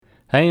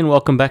Hey, and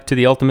welcome back to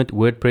the Ultimate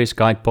WordPress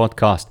Guide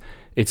podcast.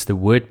 It's the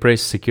WordPress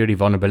Security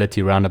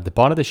Vulnerability Roundup, the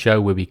part of the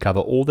show where we cover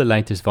all the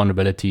latest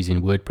vulnerabilities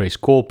in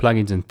WordPress core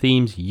plugins and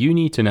themes you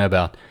need to know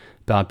about,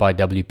 powered by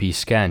WP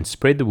Scan.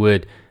 Spread the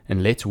word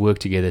and let's work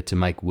together to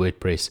make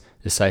WordPress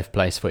a safe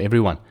place for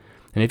everyone.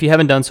 And if you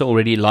haven't done so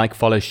already, like,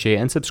 follow, share,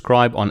 and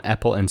subscribe on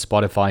Apple and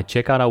Spotify.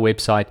 Check out our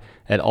website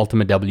at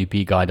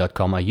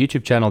ultimatewpguide.com, our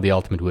YouTube channel, The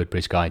Ultimate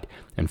WordPress Guide,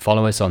 and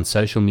follow us on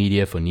social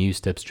media for news,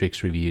 tips,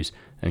 tricks, reviews,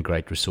 and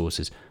great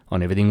resources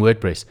on everything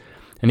WordPress.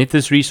 And if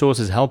this resource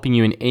is helping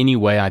you in any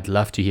way, I'd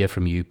love to hear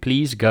from you.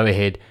 Please go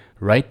ahead,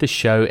 rate the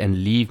show,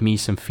 and leave me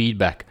some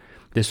feedback.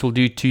 This will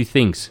do two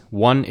things.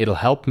 One, it'll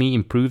help me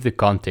improve the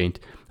content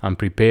I'm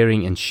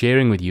preparing and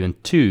sharing with you.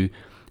 And two,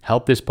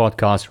 help this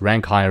podcast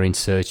rank higher in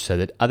search so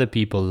that other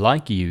people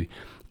like you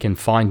can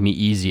find me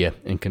easier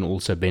and can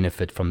also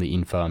benefit from the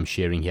info I'm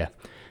sharing here.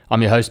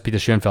 I'm your host, Peter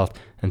Schoenfeld,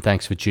 and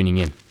thanks for tuning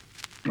in.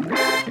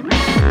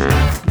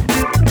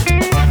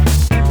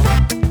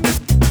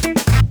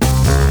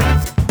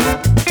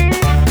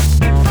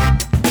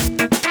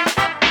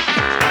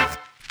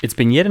 It's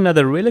been yet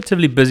another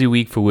relatively busy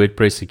week for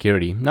WordPress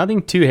security.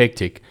 Nothing too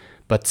hectic,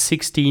 but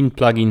 16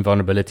 plugin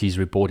vulnerabilities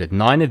reported.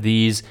 9 of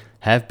these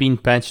have been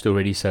patched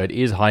already, so it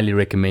is highly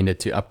recommended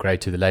to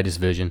upgrade to the latest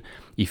version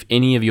if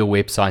any of your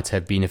websites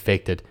have been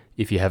affected,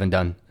 if you haven't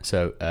done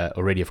so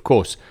already, of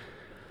course.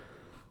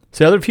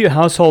 So there are a few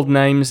household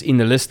names in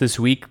the list this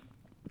week,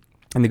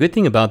 and the good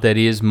thing about that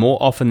is more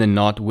often than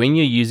not, when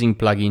you're using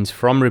plugins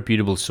from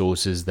reputable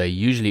sources, they're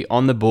usually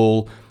on the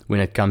ball when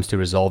it comes to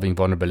resolving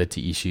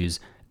vulnerability issues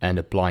and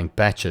applying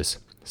patches.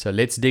 So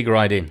let's dig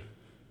right in.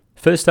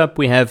 First up,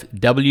 we have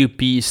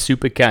WP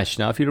Supercache.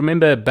 Now, if you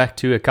remember back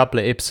to a couple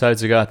of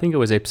episodes ago, I think it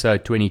was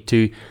episode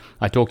 22,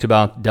 I talked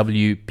about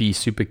WP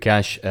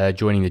Supercache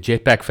joining the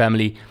Jetpack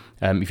family.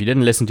 If you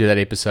didn't listen to that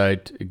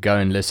episode, go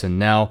and listen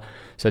now.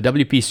 So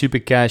WP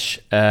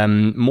Supercache,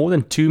 more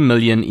than 2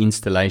 million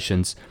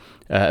installations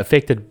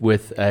affected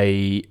with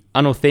a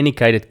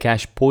unauthenticated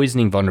cache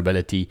poisoning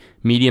vulnerability,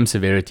 medium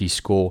severity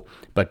score,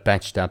 but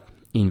patched up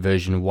in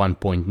version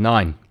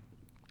 1.9.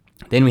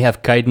 Then we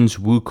have Cadence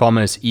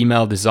WooCommerce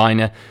Email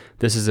Designer.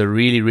 This is a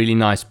really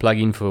nice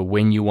plugin for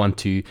when you want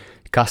to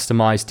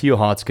customize to your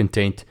heart's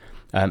content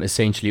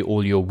essentially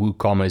all your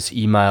WooCommerce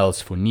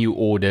emails for new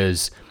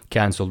orders,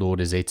 cancelled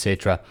orders,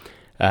 etc.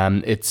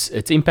 It's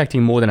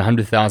impacting more than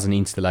 100,000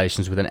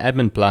 installations with an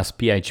admin plus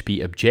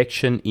PHP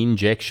objection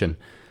injection.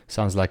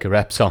 Sounds like a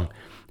rap song.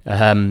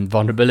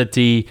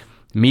 Vulnerability,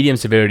 medium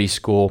severity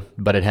score,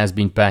 but it has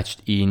been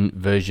patched in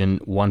version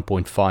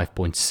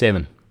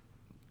 1.5.7.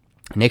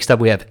 Next up,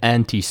 we have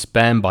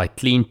Anti-Spam by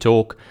Clean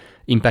Talk,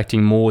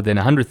 impacting more than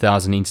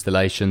 100,000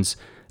 installations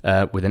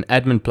with an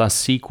admin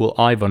plus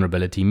SQLi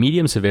vulnerability,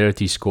 medium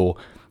severity score,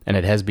 and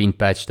it has been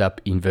patched up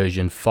in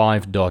version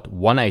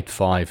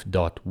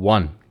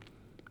 5.185.1.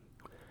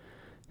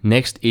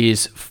 Next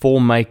is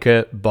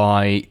FormMaker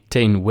by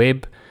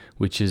 10Web,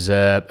 which is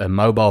a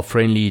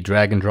mobile-friendly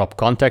drag-and-drop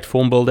contact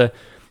form builder.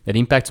 It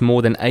impacts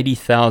more than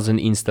 80,000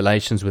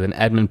 installations with an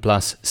admin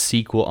plus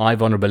SQLi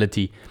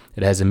vulnerability.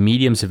 It has a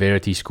medium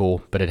severity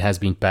score, but it has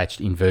been patched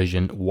in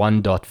version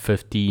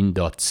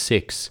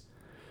 1.15.6.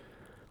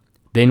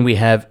 Then we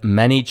have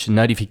managed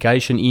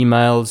notification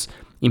emails,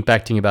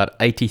 impacting about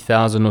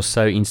 80,000 or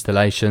so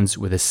installations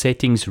with a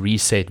settings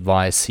reset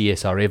via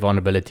CSRF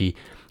vulnerability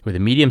with a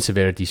medium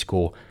severity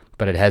score,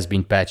 but it has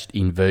been patched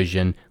in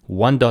version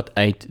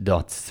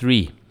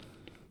 1.8.3.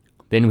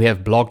 Then we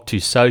have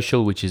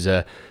Blog2Social, which is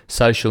a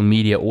social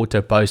media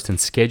auto post and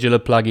scheduler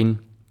plugin.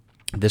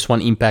 This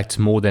one impacts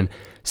more than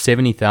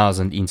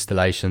 70,000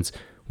 installations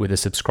with a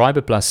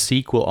Subscriber Plus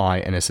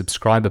SQLi and a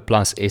Subscriber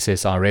Plus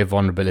SSRF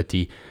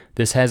vulnerability.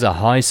 This has a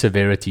high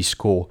severity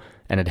score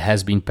and it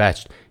has been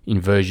patched in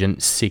version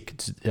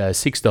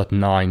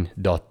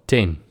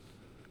 6.9.10.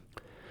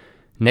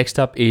 Next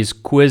up is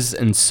Quiz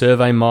and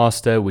Survey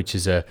Master, which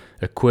is a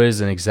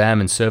quiz and exam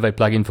and survey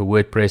plugin for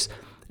WordPress.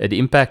 It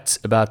impacts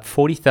about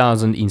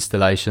 40,000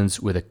 installations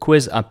with a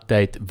quiz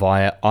update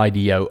via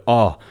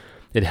IDOR.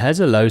 It has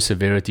a low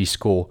severity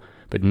score,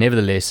 but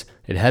nevertheless,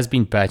 it has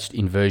been patched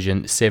in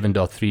version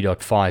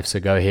 7.3.5, so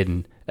go ahead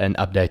and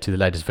update to the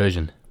latest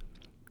version.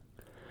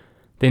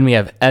 Then we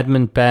have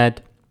AdminPad,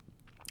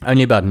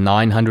 only about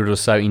 900 or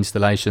so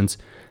installations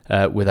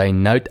with a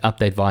note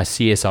update via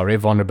CSRF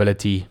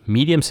vulnerability,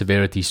 medium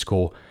severity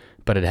score,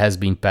 but it has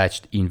been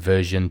patched in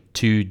version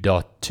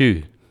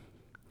 2.2.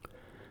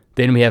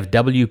 Then we have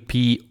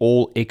WP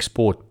All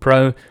Export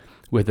Pro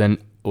with an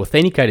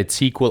authenticated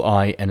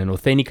SQLi and an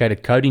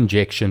authenticated code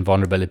injection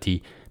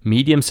vulnerability,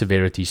 medium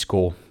severity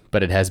score,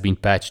 but it has been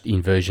patched in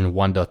version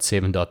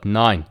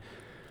 1.7.9.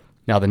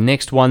 Now the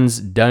next ones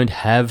don't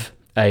have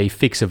a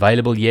fix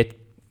available yet,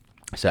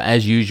 so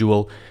as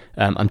usual,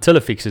 until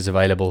a fix is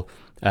available,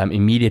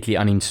 immediately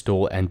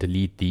uninstall and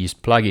delete these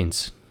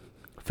plugins.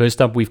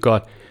 First up, we've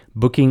got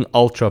Booking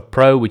Ultra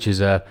Pro, which is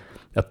a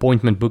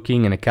appointment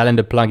booking and a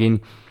calendar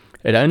plugin.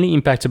 It only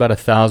impacts about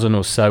 1,000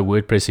 or so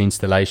WordPress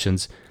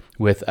installations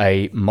with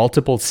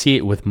multiple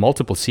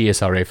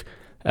CSRF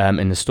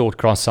in the stored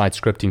cross-site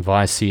scripting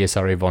via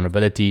CSRF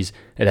vulnerabilities.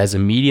 It has a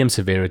medium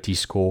severity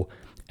score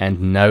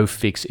and no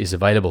fix is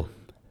available.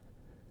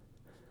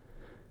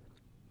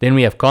 Then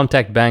we have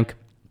Contact Bank,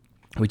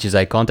 which is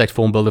a contact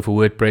form builder for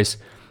WordPress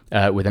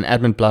with an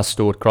Admin Plus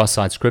stored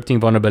cross-site scripting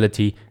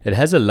vulnerability. It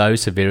has a low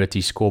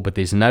severity score, but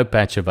there's no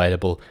patch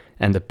available,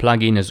 and the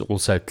plugin is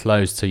also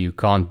closed, so you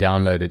can't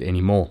download it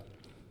anymore.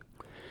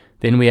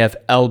 Then we have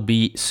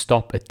LB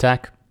Stop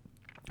Attack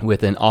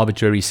with an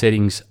arbitrary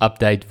settings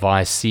update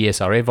via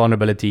CSRF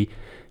vulnerability,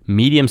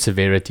 medium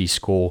severity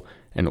score,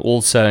 and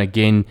also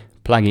again,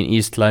 plugin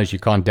is closed, you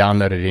can't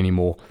download it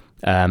anymore,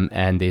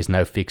 and there's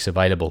no fix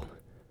available.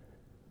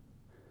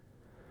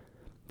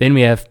 Then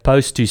we have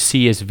Post to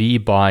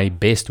CSV by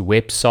Best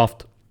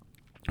Websoft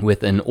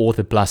with an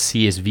Author Plus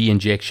CSV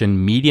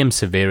injection, medium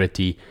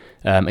severity.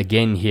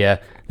 Again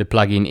here, the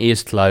plugin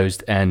is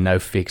closed and no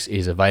fix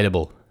is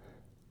available.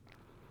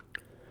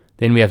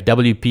 Then we have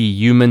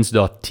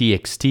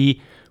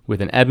WPHumans.txt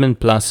with an Admin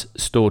Plus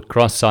stored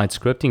cross-site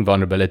scripting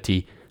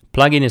vulnerability.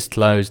 Plugin is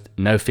closed,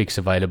 no fix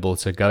available,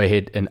 so go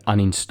ahead and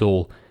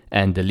uninstall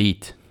and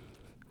delete.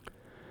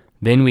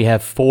 Then we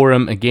have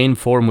Forum, again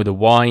Forum with a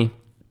Y,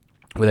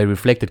 with a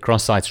reflected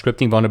cross-site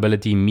scripting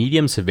vulnerability,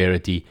 medium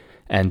severity,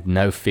 and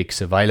no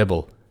fix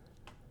available.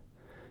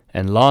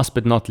 And last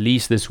but not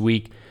least this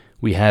week,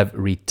 we have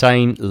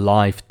Retain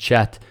Live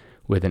Chat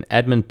with an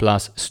Admin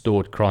Plus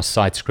stored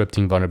cross-site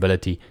scripting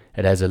vulnerability.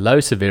 It has a low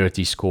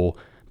severity score,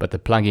 but the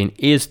plugin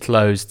is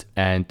closed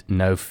and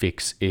no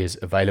fix is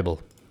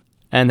available.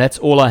 And that's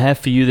all I have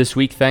for you this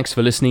week. Thanks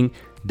for listening.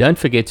 Don't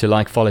forget to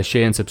like, follow,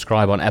 share, and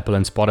subscribe on Apple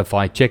and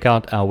Spotify. Check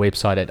out our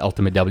website at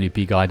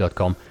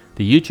ultimatewpguide.com,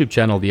 the YouTube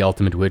channel, The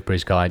Ultimate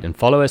WordPress Guide, and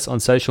follow us on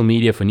social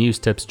media for news,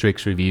 tips,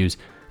 tricks, reviews,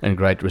 and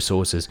great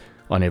resources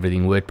on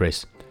everything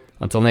WordPress.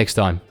 Until next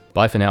time,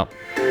 bye for now.